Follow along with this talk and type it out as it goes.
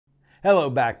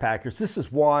Hello backpackers, this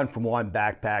is Juan from Juan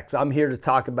Backpacks. I'm here to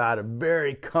talk about a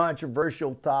very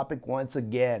controversial topic once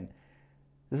again.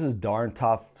 This is Darn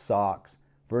Tough socks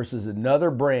versus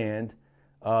another brand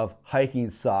of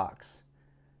hiking socks.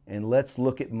 And let's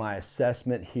look at my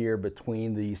assessment here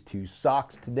between these two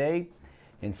socks today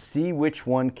and see which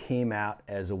one came out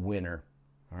as a winner.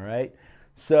 All right,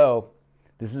 so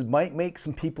might make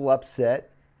some people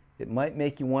upset. It might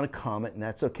make you want to comment, and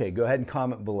that's okay. Go ahead and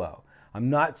comment below. I'm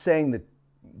not saying that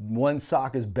one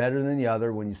sock is better than the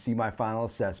other when you see my final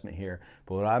assessment here,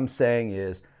 but what I'm saying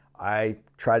is I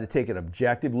tried to take an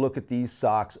objective look at these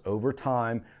socks over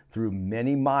time through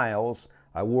many miles.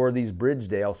 I wore these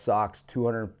Bridgedale socks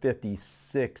 250 to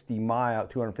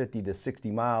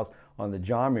 60 miles on the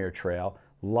John Muir Trail.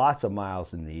 Lots of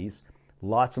miles in these.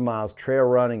 Lots of miles trail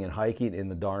running and hiking in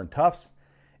the Darn Toughs.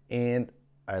 And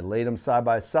I laid them side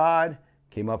by side,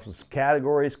 came up with some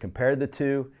categories, compared the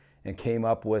two, and came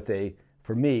up with a,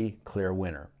 for me, clear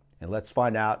winner. And let's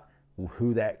find out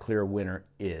who that clear winner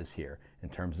is here in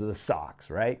terms of the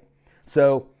socks, right?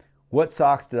 So what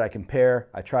socks did I compare?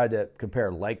 I tried to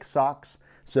compare like socks.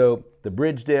 So the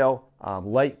Bridgedale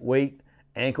lightweight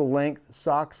ankle length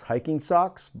socks, hiking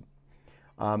socks,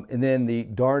 and then the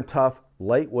Darn Tough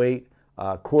lightweight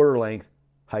quarter length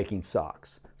hiking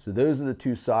socks. So those are the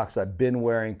two socks I've been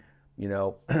wearing, you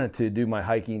know, to do my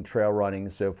hiking, trail running,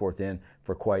 and so forth in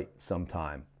for quite some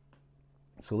time.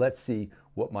 So let's see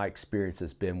what my experience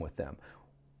has been with them.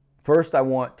 First, I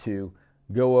want to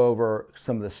go over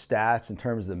some of the stats in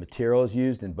terms of the materials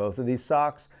used in both of these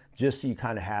socks, just so you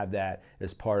kind of have that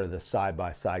as part of the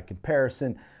side-by-side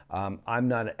comparison. I'm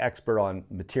not an expert on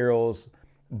materials,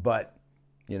 but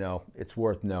you know, it's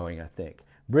worth knowing, I think.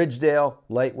 Bridgedale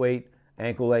lightweight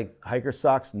ankle length hiker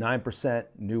socks, 9%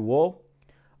 new wool,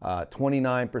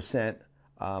 29%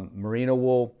 merino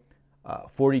wool,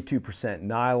 42%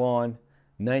 nylon,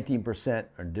 19%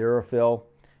 Durafil,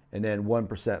 and then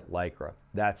 1% Lycra.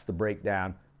 That's the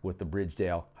breakdown with the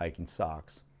Bridgedale hiking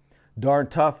socks. Darn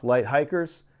Tough light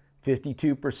hikers,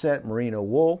 52% merino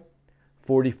wool,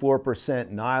 44%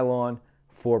 nylon,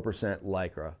 4%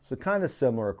 Lycra. So kind of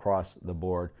similar across the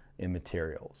board in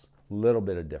materials. A little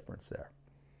bit of difference there.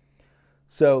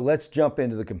 So let's jump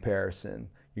into the comparison.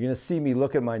 You're going to see me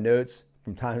look at my notes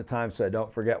from time to time so I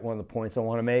don't forget one of the points I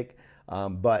want to make,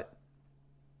 but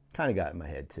kind of got it in my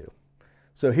head too.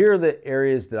 So here are the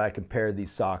areas that I compared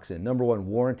these socks in. Number one,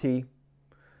 warranty,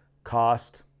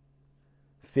 cost,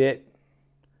 fit,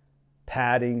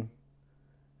 padding,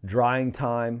 drying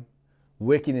time,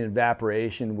 wicking and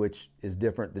evaporation, which is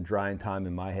different than drying time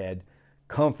in my head,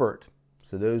 comfort.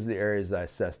 So those are the areas I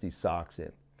assessed these socks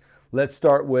in. Let's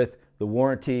start with the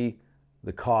warranty,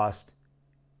 the cost,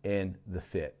 and the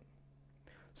fit.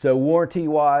 So warranty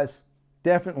wise,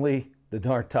 definitely the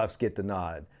Darn Toughs get the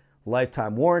nod.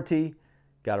 Lifetime warranty,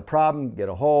 got a problem, get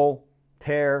a hole,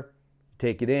 tear,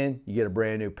 take it in, you get a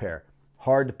brand new pair.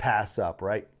 Hard to pass up,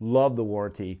 right? Love the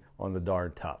warranty on the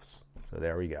Darn Toughs. So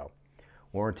there we go.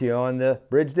 Warranty on the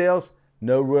Bridgedales,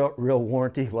 no real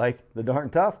warranty like the Darn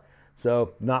Tough.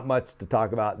 So not much to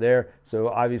talk about there. So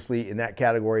obviously in that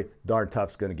category, Darn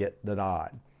Tough's going to get the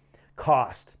nod.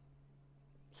 Cost,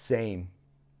 same.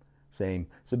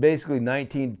 So basically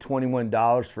 $19 to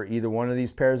 $21 for either one of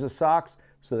these pairs of socks.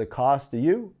 So the cost to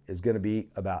you is going to be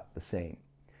about the same.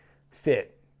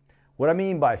 Fit. What I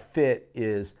mean by fit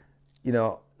is, you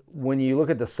know, when you look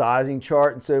at the sizing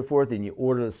chart and so forth and you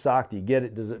order the sock, do you get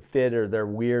it? Does it fit? Or are there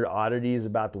weird oddities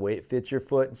about the way it fits your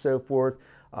foot and so forth?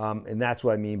 And that's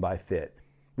what I mean by fit.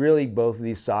 Really, both of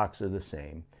these socks are the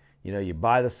same. You know, you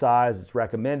buy the size it's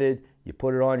recommended, you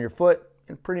put it on your foot,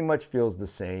 and it pretty much feels the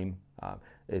same.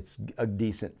 It's a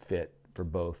decent fit for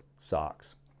both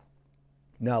socks.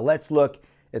 Now let's look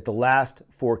at the last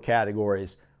four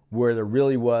categories where there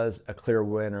really was a clear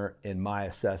winner in my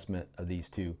assessment of these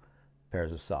two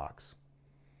pairs of socks.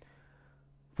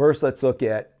 First, let's look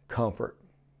at comfort.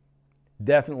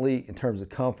 Definitely in terms of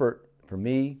comfort, for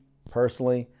me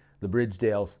personally, the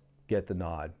Bridgedales get the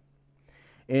nod.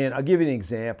 And I'll give you an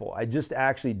example. I just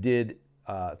actually did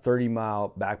a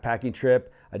 30-mile backpacking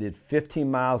trip. I did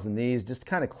 15 miles in these just to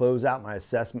kind of close out my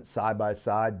assessment side by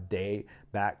side,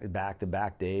 back to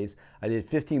back days. I did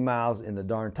 15 miles in the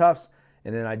Darn Toughs,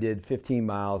 and then I did 15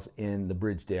 miles in the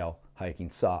Bridgedale hiking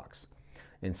socks.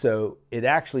 And so it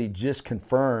actually just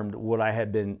confirmed what I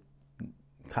had been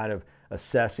kind of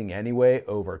assessing anyway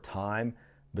over time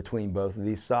between both of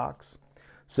these socks.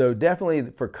 So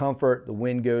definitely for comfort, the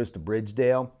win goes to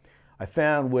Bridgedale. I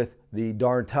found with the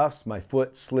Darn Toughs, my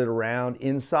foot slid around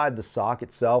inside the sock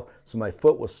itself, so my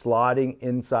foot was sliding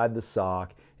inside the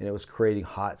sock and it was creating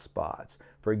hot spots.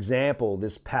 For example,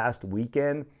 this past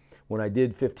weekend when I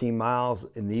did 15 miles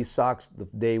in these socks,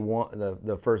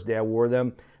 the first day I wore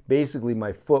them, basically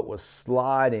my foot was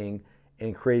sliding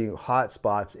and creating hot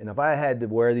spots. And if I had to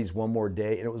wear these one more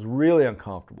day, and it was really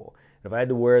uncomfortable, if I had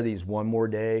to wear these one more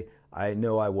day, I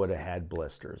know I would have had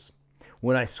blisters.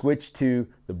 When I switched to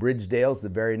the Bridgedales the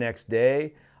very next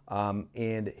day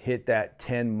and hit that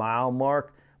 10-mile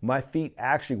mark, my feet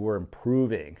actually were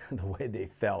improving the way they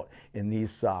felt in these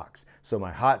socks. So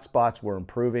my hot spots were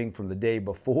improving from the day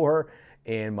before,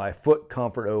 and my foot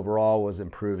comfort overall was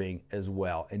improving as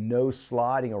well. And no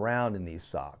sliding around in these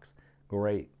socks.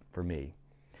 Great for me.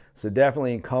 So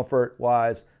definitely in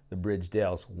comfort-wise, the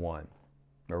Bridgedales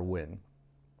win.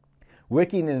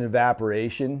 Wicking and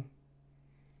evaporation.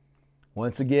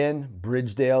 Once again,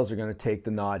 Bridgedales are going to take the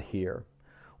nod here.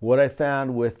 What I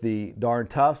found with the Darn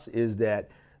Toughs is that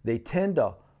they tend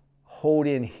to hold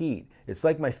in heat. It's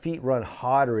like my feet run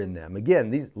hotter in them.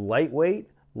 Again, these lightweight.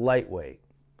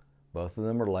 Both of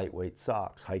them are lightweight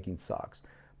socks, hiking socks.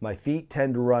 My feet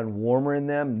tend to run warmer in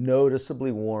them,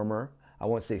 noticeably warmer. I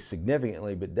won't say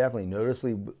significantly, but definitely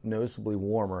noticeably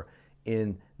warmer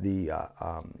in the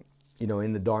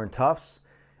in the Darn Toughs.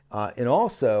 And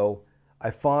also,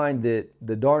 I find that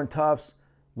the Darn Toughs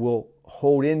will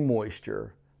hold in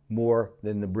moisture more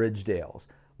than the Bridgedales.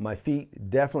 My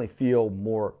feet definitely feel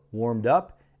more warmed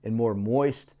up and more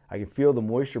moist. I can feel the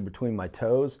moisture between my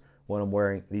toes when I'm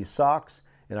wearing these socks,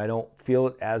 and I don't feel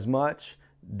it as much,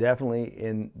 definitely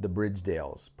in the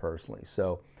Bridgedales personally.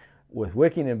 So with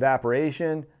wicking and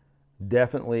evaporation,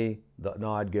 definitely the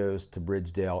nod goes to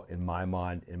Bridgedale in my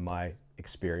mind, in my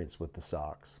experience with the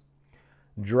socks.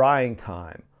 Drying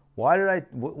time.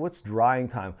 What's drying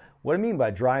time? What I mean by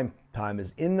drying time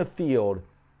is in the field,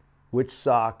 which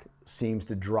sock seems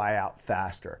to dry out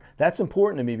faster. That's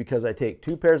important to me because I take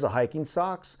 2 pairs of hiking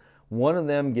socks. One of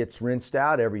them gets rinsed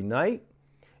out every night,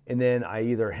 and then I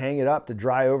either hang it up to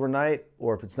dry overnight,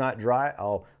 or if it's not dry,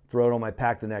 I'll throw it on my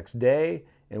pack the next day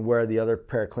and wear the other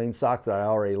pair of clean socks that I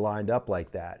already lined up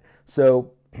like that.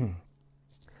 So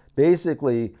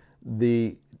basically,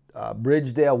 the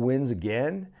Bridgedale wins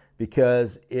again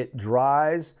because it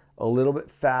dries a little bit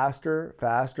faster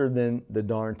than the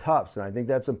Darn Toughs. And I think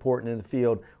that's important in the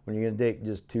field when you're going to take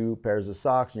just 2 pairs of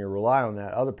socks and you rely on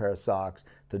that other pair of socks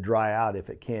to dry out if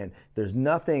it can. There's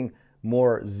nothing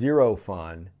more zero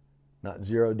fun, not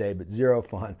 0 day, but zero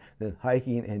fun than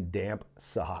hiking in damp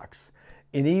socks.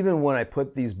 And even when I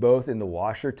put these both in the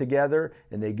washer together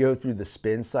and they go through the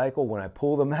spin cycle, when I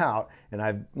pull them out,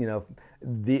 and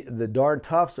the Darn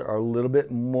Toughs are a little bit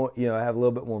more, have a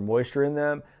little bit more moisture in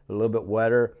them, a little bit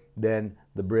wetter than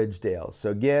the Bridgedales.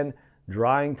 So again,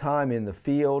 drying time in the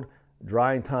field,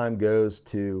 drying time goes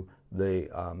to the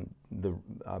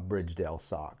Bridgedale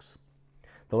socks.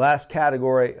 The last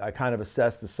category I kind of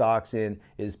assess the socks in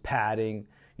is padding.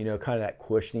 Kind of that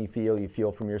cushiony feel you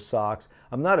feel from your socks.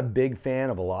 I'm not a big fan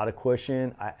of a lot of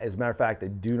cushion. As a matter of fact, I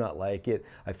do not like it.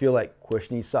 I feel like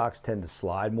cushiony socks tend to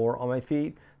slide more on my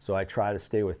feet, so I try to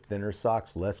stay with thinner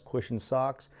socks, less cushion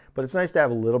socks, but it's nice to have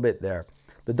a little bit there.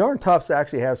 The Darn Toughs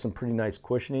actually have some pretty nice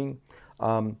cushioning,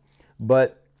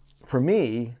 but for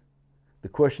me, the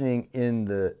cushioning in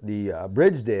the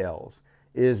Bridgedales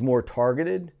is more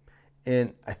targeted,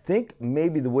 and I think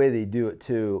maybe the way they do it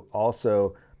too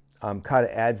also kind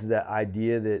of adds to that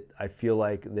idea that I feel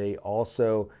like they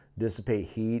also dissipate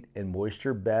heat and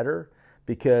moisture better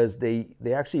because they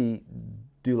actually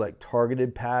do like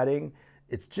targeted padding.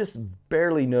 It's just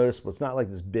barely noticeable. It's not like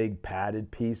this big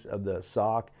padded piece of the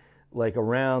sock, like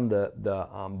around the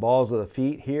balls of the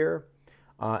feet here,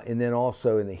 and then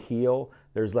also in the heel.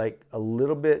 There's like a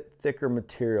little bit thicker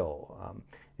material,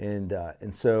 and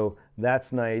so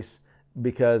that's nice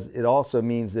because it also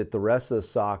means that the rest of the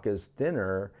sock is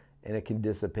thinner and it can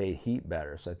dissipate heat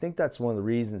better. So I think that's one of the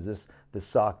reasons this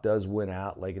sock does win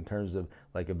out, like in terms of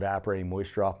like evaporating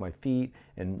moisture off my feet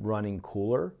and running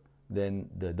cooler than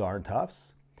the Darn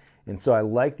Toughs. And so I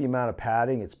like the amount of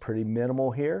padding. It's pretty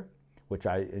minimal here, which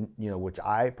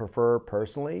I prefer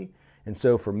personally. And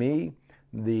so for me,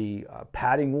 the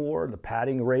padding war, the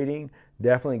padding rating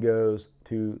definitely goes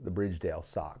to the Bridgedale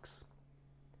socks.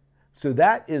 So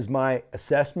that is my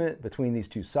assessment between these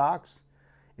 2 socks.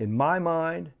 In my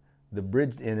mind,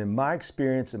 and in my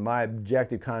experience and my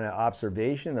objective kind of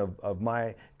observation of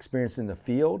my experience in the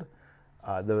field,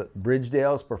 the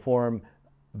Bridgedales perform,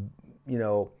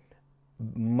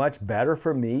 much better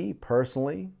for me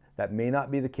personally. That may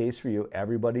not be the case for you.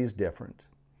 Everybody's different.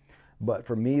 But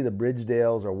for me, the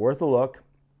Bridgedales are worth a look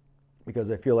because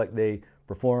I feel like they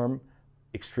perform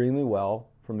extremely well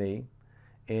for me.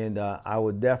 And I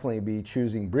would definitely be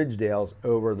choosing Bridgedales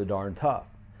over the Darn Tough.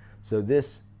 So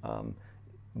this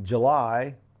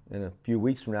July, in a few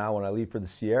weeks from now when I leave for the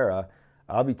Sierra,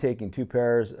 I'll be taking 2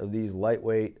 pairs of these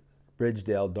lightweight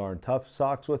Bridgedale Darn Tough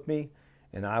socks with me,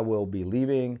 and I will be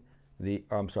leaving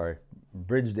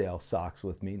Bridgedale socks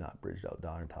with me, not Bridgedale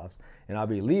Darn Toughs, and I'll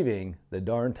be leaving the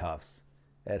Darn Toughs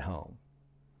at home.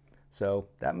 So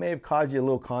that may have caused you a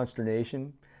little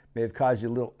consternation, may have caused you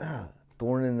a little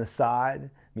thorn in the side,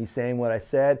 me saying what I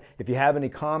said. If you have any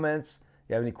comments,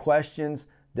 you have any questions,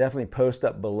 definitely post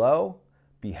up below.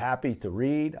 Be happy to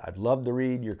read. I'd love to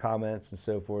read your comments and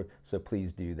so forth, so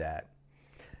please do that.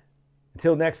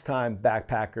 Until next time,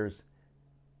 backpackers,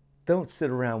 don't sit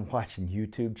around watching the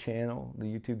YouTube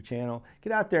channel.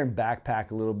 Get out there and backpack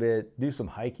a little bit, do some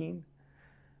hiking.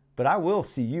 But I will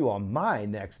see you on my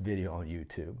next video on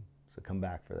YouTube, so come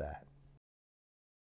back for that.